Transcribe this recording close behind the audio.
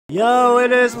Yo,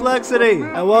 it is Flexity,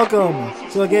 and welcome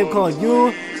to a game called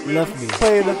You Left Me.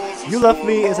 Played You Left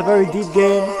Me is a very deep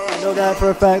game. I know that for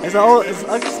a fact. It's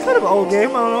kind of an old game.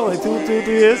 I don't know, like 3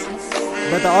 years.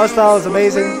 But the art style is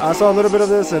amazing. I saw a little bit of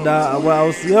this, and I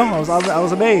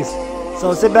was amazed.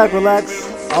 So sit back, relax.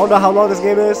 I don't know how long this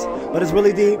game is, but it's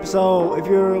really deep. So if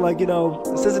you're like,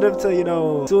 sensitive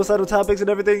to, suicidal topics and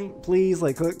everything, please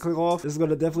like click off. This is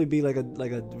gonna definitely be like a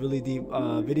really deep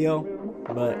video.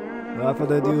 But without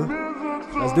further ado,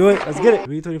 let's do it. Let's get it.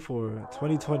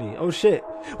 3/24/2020. Oh shit!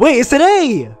 Wait, it's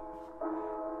today.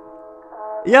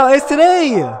 Yo, it's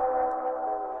today.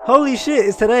 Holy shit,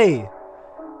 it's today.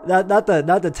 Not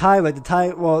the time, like the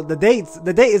time. Well, the date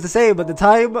is the same, but the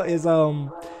time is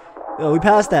we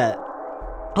passed that.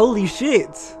 Holy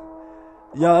shit!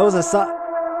 Yo, it was a sign.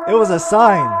 It was a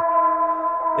sign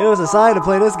to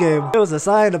play this game. It was a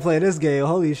sign to play this game.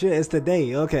 Holy shit! It's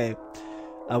today. Okay.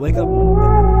 I wake up.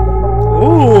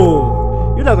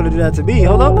 Ooh, you're not gonna do that to me.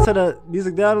 Hold up. Turn the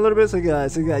music down a little bit so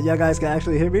y'all guys can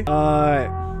actually hear me. Alright.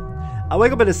 I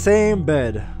wake up in the same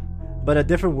bed, but a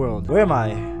different world. Where am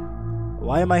I?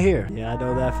 Why am I here? Yeah, I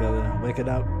know that feeling. Waking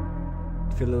up,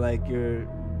 feeling like you're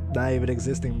not even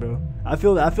existing, bro. I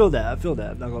feel that. I'm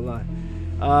not gonna lie.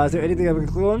 Is there anything I can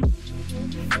clue on?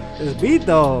 It's beat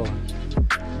though.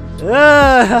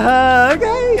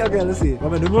 Okay, let's see.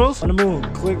 Roman numerals on the moon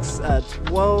clicks at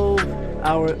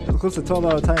 12-hour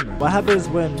timer. What happens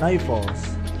when night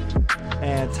falls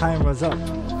and time runs up?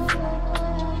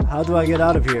 How do I get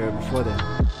out of here before then?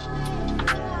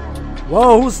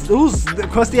 Whoa, who's the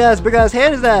crusty ass big ass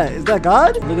hand is that? Is that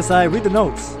God? Look aside, read the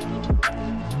notes.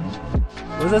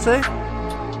 What does that say?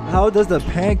 How does the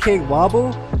pancake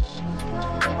wobble?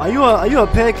 Are you a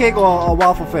pancake or a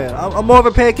waffle fan? I'm more of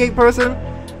a pancake person,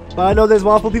 but I know there's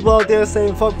waffle people out there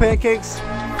saying fuck pancakes.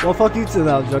 Well, fuck you too.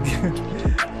 Now I'm joking.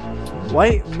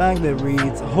 White magnet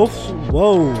reads. Whoa,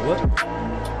 what?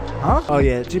 Huh? Oh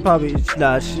yeah, she probably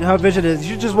her vision is.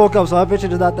 She just woke up, so her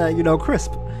vision is not that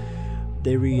crisp.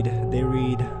 They read.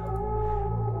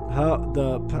 How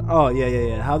the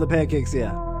how the pancakes.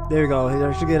 Yeah, there you go.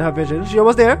 She get her vision. She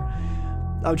almost there.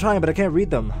 I'm trying, but I can't read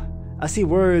them. I see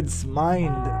words,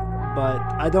 mind, but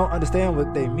I don't understand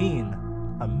what they mean.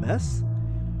 A mess?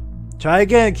 Try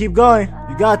again. Keep going.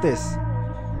 You got this.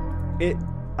 I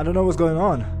don't know what's going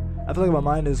on. I feel like my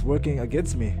mind is working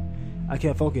against me. I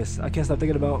can't focus. I can't stop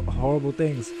thinking about horrible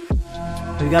things.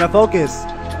 You gotta focus.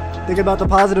 Think about the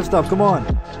positive stuff. Come on.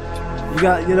 You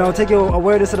got, take your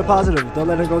awareness to the positive. Don't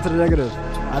let it go to the negative.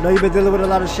 I know you've been dealing with a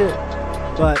lot of shit,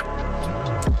 but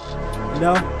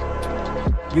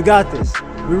you got this.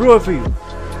 We root for you.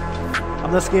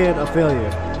 I'm not scared of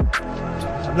failure.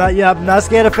 I'm not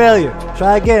scared of failure.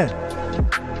 Try again.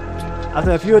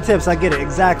 After a few attempts, I get it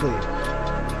exactly.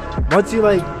 Once you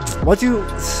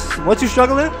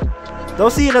struggling,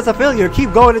 don't see it as a failure.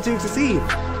 Keep going until you succeed.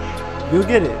 You'll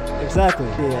get it exactly.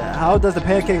 Yeah. How does the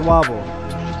pancake wobble?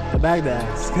 The magnet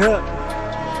asks.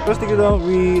 First thing you don't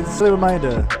read, silly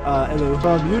reminder, Elu,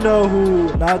 from who,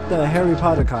 not the Harry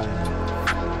Potter kind.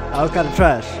 I was kind of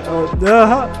trash. Oh,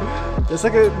 the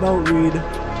second note reads,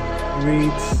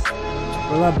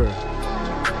 remember,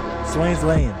 Swain's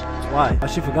Lane. Why? Oh,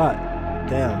 she forgot.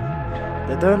 Damn.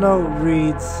 The third note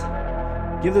reads,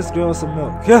 give this girl some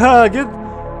milk.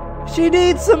 She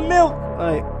needs some milk.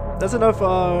 Alright, that's enough.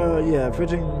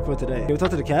 Fridging for today. Can we talk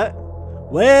to the cat?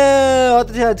 Well, I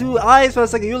thought you had 2 eyes for a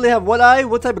second. You only have 1 eye?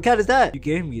 What type of cat is that? You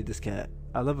gave me this cat.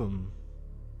 I love him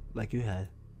like you had.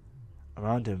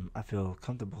 Around him, I feel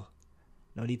comfortable.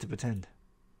 No need to pretend.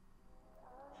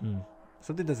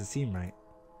 Something doesn't seem right.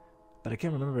 But I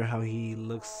can't remember how he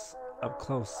looks up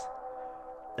close.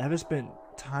 I haven't spent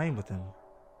time with him.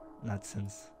 Not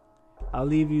since. I'll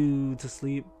leave you to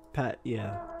sleep, Pat.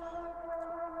 Yeah.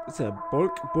 It's a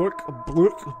bork.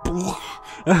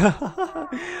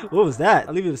 What was that?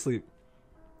 I'll leave you to sleep.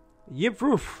 Yip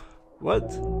roof.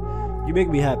 What? You make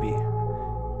me happy.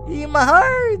 In my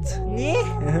heart.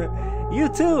 You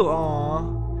too. Aww.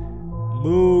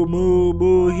 Moo moo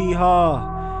moo hee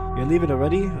haw. You're leaving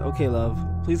already? Okay, love.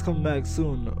 Please come back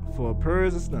soon for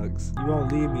purrs and snugs. You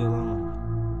won't leave me alone.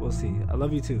 We'll see. I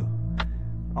love you too.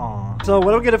 Aww. So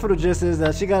what I'm getting from the gist is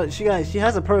that she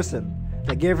has a person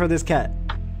that gave her this cat.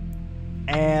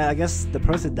 And I guess the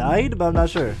person died, but I'm not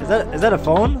sure. Is that a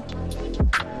phone?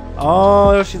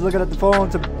 Oh, she's looking at the phone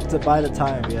to buy the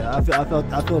time. Yeah, I feel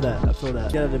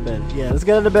that. Get out of bed. Yeah, let's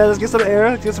get out of bed. Let's get some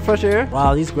air. Let's get some fresh air.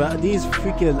 Wow, these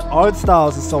freaking art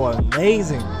styles are so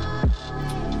amazing.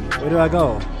 Where do I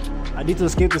go? I need to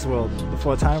escape this world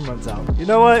before time runs out. You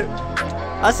know what?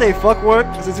 I say fuck work.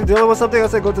 Since you're dealing with something, I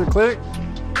say go to the clinic.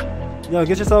 Yo,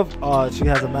 get yourself. Oh, she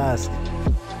has a mask.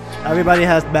 Everybody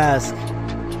has masks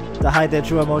to hide their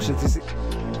true emotions. You see?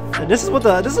 And this is what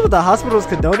the hospital is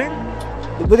condoning.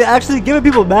 But they actually giving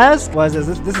people masks? Why is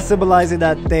this? This is symbolizing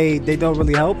that they don't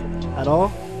really help at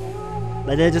all.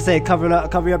 Like they just say cover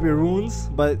up your wounds,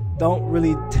 but don't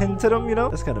really tend to them. You know,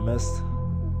 that's kind of messed.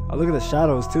 Oh, look at the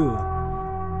shadows too.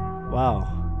 Wow.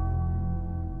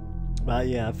 But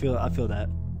yeah, I feel that.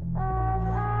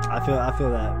 I feel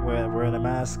that we're in a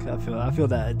mask. I feel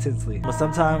that intensely. But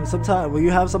sometimes when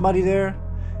you have somebody there,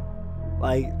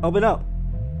 like open up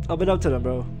to them,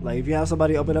 bro. Like if you have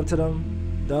somebody, open up to them.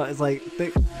 It's like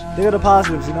think of the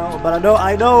positives, you know. But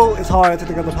I know it's hard to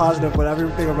think of the positive when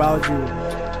everything around you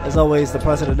is always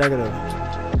depressing and negative.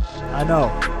 I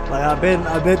know. Like I've been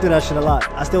through that shit a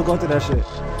lot. I still go through that shit.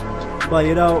 But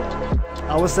you know,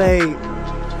 I would say,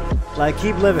 like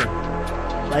keep living.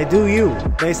 Like do you,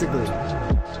 basically.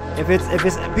 If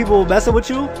it's people messing with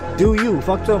you, do you.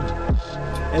 Fuck them.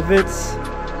 If it's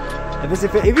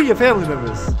even your family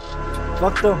members,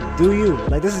 fuck them. Do you.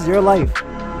 Like this is your life.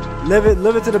 Live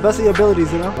it to the best of your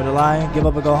abilities, you know? Wait in line, give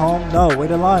up and go home? No,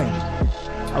 wait in line.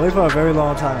 I wait for a very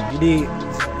long time. You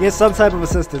get some type of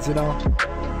assistance, you know?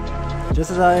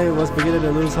 Just as I was beginning to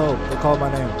lose hope, they called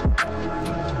my name.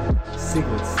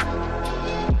 Secrets.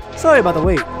 Sorry about the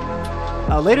wait.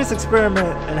 Our latest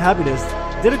experiment in happiness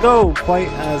didn't go quite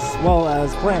as well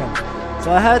as planned,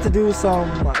 so I had to do some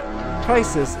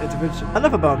crisis intervention.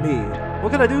 Enough about me.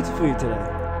 What can I do for you today?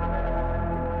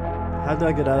 How do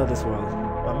I get out of this world?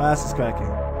 My mask is cracking.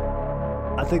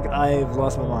 I think I've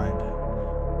lost my mind.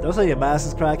 Don't say your mask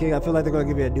is cracking. I feel like they're gonna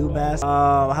give you a new mask.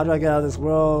 How do I get out of this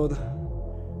world?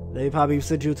 They probably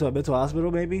send you to a mental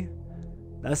hospital, maybe.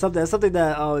 That's something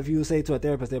that if you say to a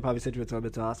therapist, they probably send you to a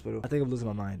mental hospital. I think I'm losing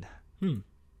my mind.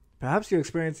 Perhaps you're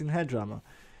experiencing head trauma.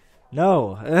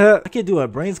 No, I can do a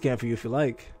brain scan for you if you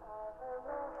like.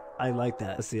 I like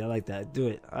that. Let's see, I like that. Do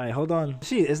it. All right, hold on.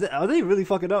 Are they really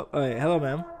fucking up? All right, hello,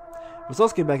 ma'am.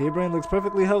 Results came back. Your brain looks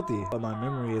perfectly healthy, but my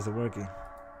memory isn't working.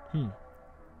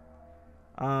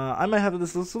 I might have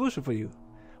this solution for you.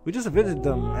 We just invented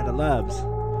them in the labs.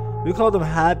 We call them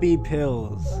happy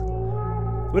pills.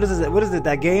 What is it? What is it?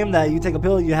 That game that you take a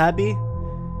pill and you're happy?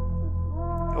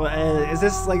 Is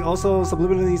this like also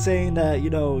subliminally saying that, you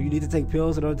know, you need to take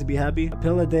pills in order to be happy? A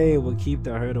pill a day will keep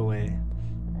the hurt away.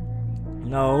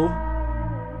 No.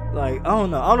 Like, I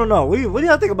don't know. What do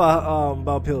y'all think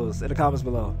about pills in the comments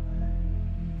below?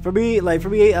 For me,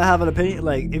 I have an opinion.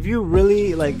 Like, if you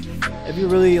really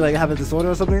have a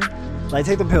disorder or something, like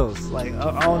take the pills. Like,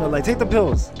 I don't know, like take the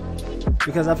pills,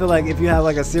 because I feel like if you have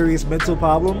like a serious mental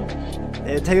problem,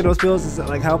 and taking those pills is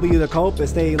like helping you to cope and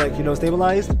stay like, you know,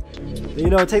 stabilized. You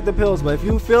know, take the pills. But if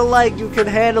you feel like you can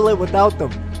handle it without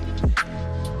them,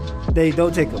 they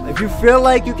don't take them. If you feel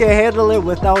like you can handle it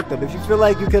without them, if you feel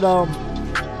like you could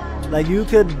like you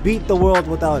could beat the world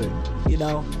without it, you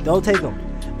know, don't take them.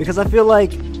 Because I feel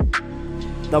like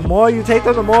the more you take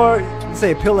them, the more,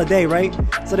 say a pill a day, right?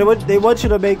 So they want you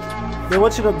to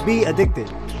be addicted,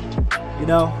 you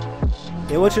know?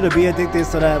 They want you to be addicted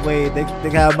so that way they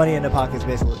can have money in their pockets,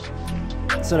 basically.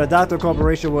 So the doctor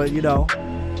corporation would, you know,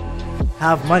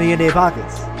 have money in their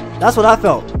pockets. That's what I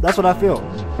felt. That's what I feel.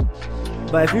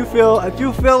 But if you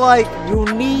feel like you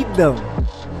need them,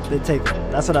 then take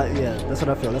them. That's what I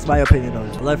feel. That's my opinion on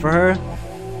it. Like for her,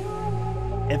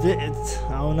 it's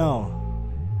I don't know.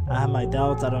 I have my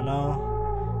doubts. I don't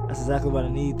know. That's exactly what I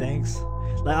need. Thanks.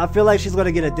 Like I feel like she's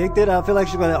gonna get addicted. I feel like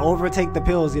she's gonna overtake the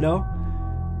pills. You know,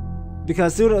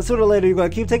 because sooner or later you're gonna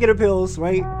keep taking the pills,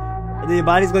 right? And then your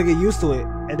body's gonna get used to it.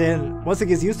 And then once it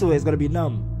gets used to it, it's gonna be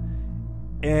numb.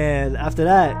 And after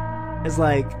that, it's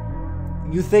like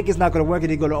you think it's not gonna work,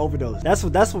 and you go to overdose. That's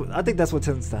what I think. That's what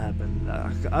tends to happen.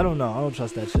 I don't know. I don't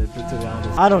trust that shit. To be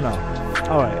honest, I don't know.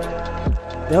 All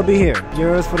right, they'll be here.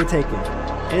 Yours for the taking.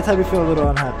 Anytime you feel a little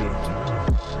unhappy.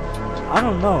 I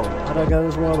don't know. How do I get out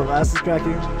of this world? My ass is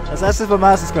cracking. That's just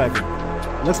my ass is cracking.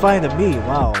 It looks fine to me.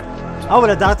 Wow. How would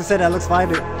a doctor say that looks fine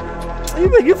to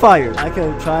you fired? I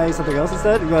could try something else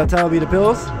instead. You gonna tell me the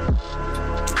pills?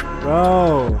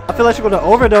 Bro, I feel like you're gonna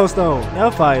overdose though. No,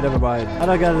 fine, never mind. How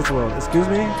do I get out of this world? Excuse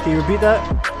me? Can you repeat that?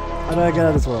 How do I get out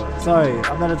of this world? Sorry,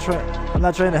 I'm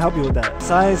not trying to help you with that.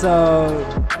 Science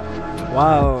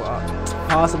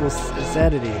possible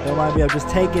insanity. Don't mind me, I'm just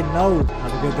taking note.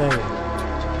 Have a good day.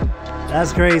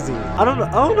 That's crazy. I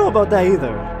don't know about that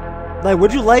either. Like,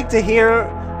 would you like to hear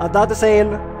a doctor saying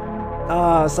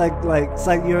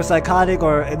you're psychotic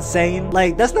or insane?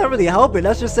 Like, that's not really helping.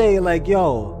 That's just saying like,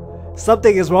 yo,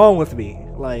 something is wrong with me.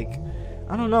 Like,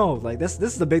 I don't know. Like, this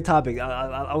is a big topic.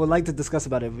 I would like to discuss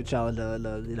about it with y'all in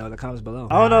the comments below.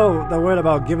 I don't know the word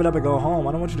about giving up and go home.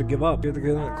 I don't want you to give up. The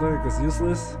clinic is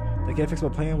useless. They can't fix my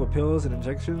pain with pills and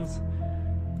injections.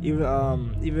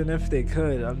 Even if they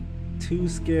could, I'm too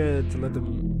scared to let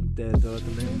them in.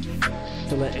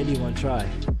 To let anyone try.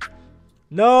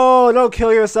 No, don't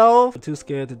kill yourself. I'm too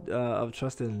scared of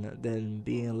trusting than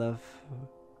being left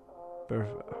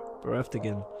bereft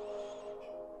again.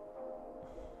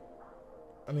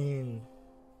 I mean,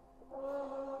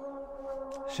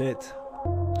 shit.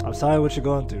 I'm sorry what you're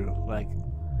going through. Like,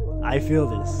 I feel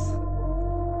this.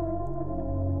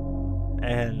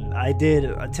 And I did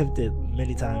attempt it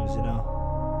many times, you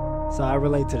know? So I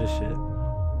relate to this shit.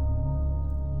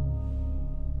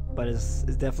 But it's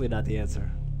definitely not the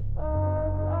answer.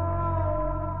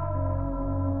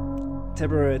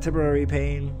 Temporary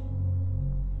pain.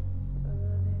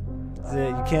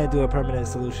 You can't do a permanent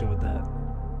solution with that.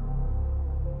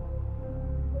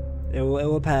 It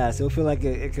will pass. It'll feel like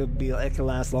it could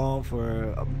last long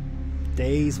for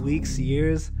days, weeks,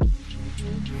 years,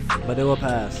 but it will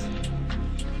pass.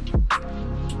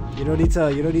 You don't need to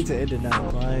end it now.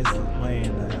 Swine's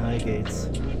Lane, Highgates.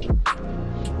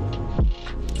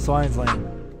 Swine's Lane.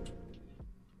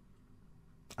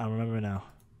 I remember now.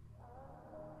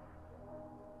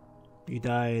 You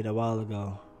died a while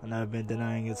ago, and I've been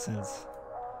denying it since.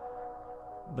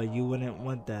 But you wouldn't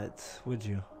want that, would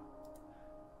you?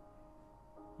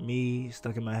 Me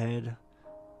stuck in my head,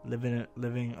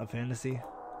 living a fantasy,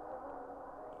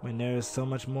 when there is so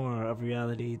much more of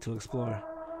reality to explore.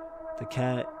 The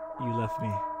cat you left me,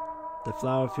 the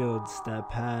flower fields that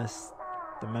pass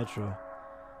the metro.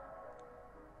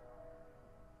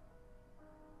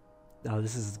 Oh,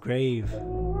 this is grave.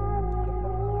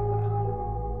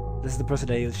 This is the person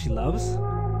that she loves?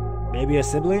 Maybe a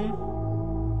sibling?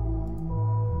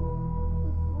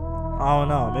 I don't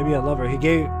know, maybe a lover.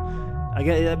 I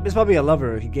guess it's probably a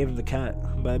lover. He gave him the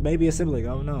cat, but maybe a sibling.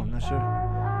 I don't know. I'm not sure.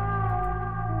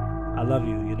 I love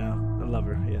you, you know, a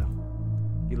lover. Yeah,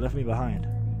 you left me behind.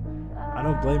 I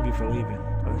don't blame you for leaving.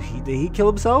 Did he kill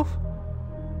himself?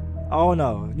 Oh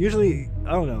no. Usually,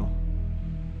 I don't know.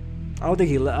 I don't think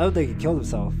he killed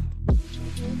himself.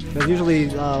 Because usually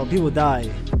people die,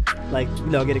 like, you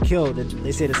know, get killed, and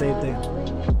they say the same thing.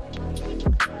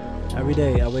 Every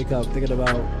day I wake up thinking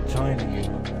about joining you.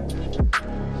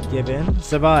 Give in,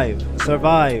 survive,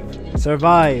 survive,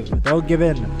 survive. Don't give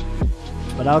in.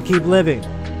 But I'll keep living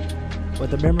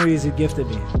with the memories you gifted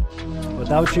me.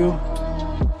 Without you,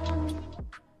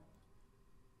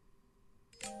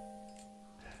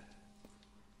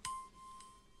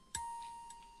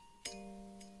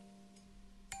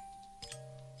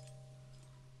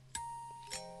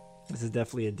 this is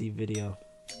definitely a deep video.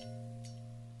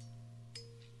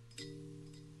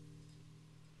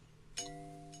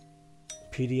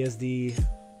 PTSD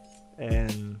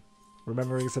and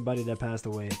remembering somebody that passed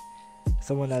away,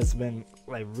 someone that's been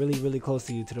like really close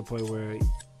to you to the point where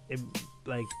it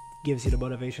like gives you the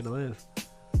motivation to live,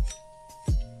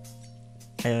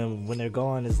 and when they're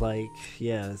gone, it's like,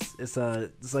 yeah, it's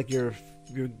like your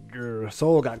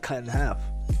soul got cut in half.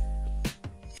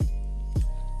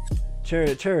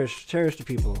 Cherish the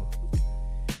people.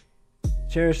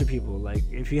 Cherish the people. Like,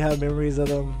 if you have memories of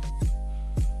them,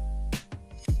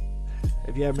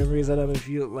 if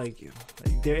you like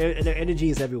their energy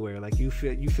is everywhere. Like, you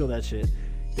feel that shit.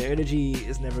 Their energy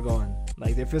is never gone.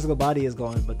 Like, their physical body is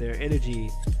gone, but their energy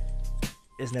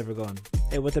is never gone.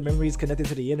 And with the memories connected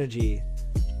to the energy,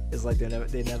 it's like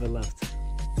they never left.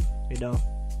 You know?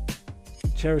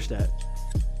 Cherish that.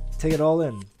 Take it all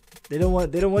in. They don't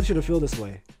want you to feel this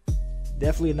way.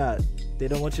 Definitely not. They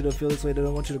don't want you to feel this way. They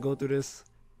don't want you to go through this.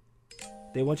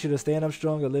 They want you to stand up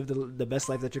strong and live the best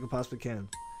life that you possibly can.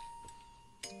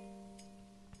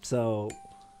 So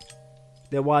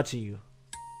they're watching you.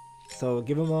 So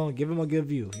give them a good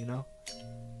view, you know.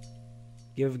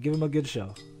 Give them a good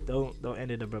show. Don't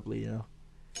end it abruptly, you know.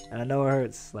 And I know it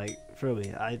hurts. Like, for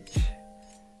me,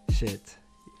 shit.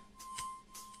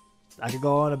 I could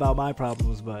go on about my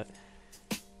problems, but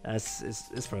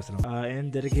it's personal.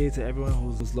 And dedicated to everyone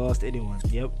who's lost anyone.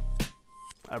 Yep.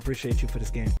 I appreciate you for this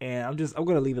game. And I'm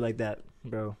gonna leave it like that,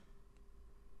 bro.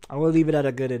 I'm gonna leave it at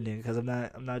a good ending, because I'm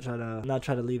not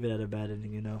trying to leave it at a bad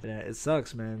ending, you know. Yeah, it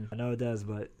sucks, man. I know it does,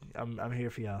 but I'm here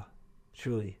for y'all.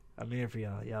 Truly, I'm here for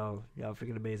y'all. Y'all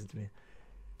freaking amazing to me.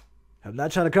 I'm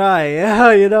not trying to cry,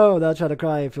 yeah, you know. I'm not trying to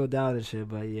cry and feel down and shit,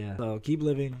 but yeah. So keep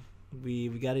living. We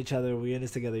got each other. We're in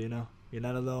this together, you know. You're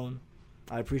not alone.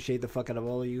 I appreciate the fuck out of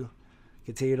all of you.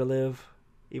 Continue to live,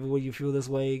 even when you feel this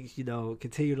way. You know,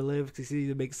 continue to live. Continue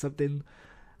to make something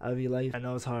out of your life. I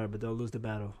know it's hard, but don't lose the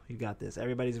battle. You got this.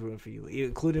 Everybody's rooting for you,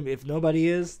 including if nobody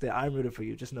is. Then I'm rooting for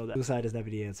you. Just know that suicide is never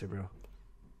the answer, bro.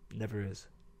 Never is.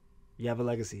 You have a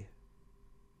legacy.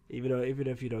 even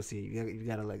if you don't see it, you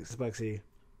gotta like Spuxy.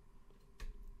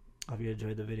 Hope you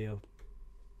enjoyed the video.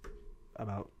 I'm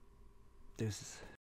out. Deuces.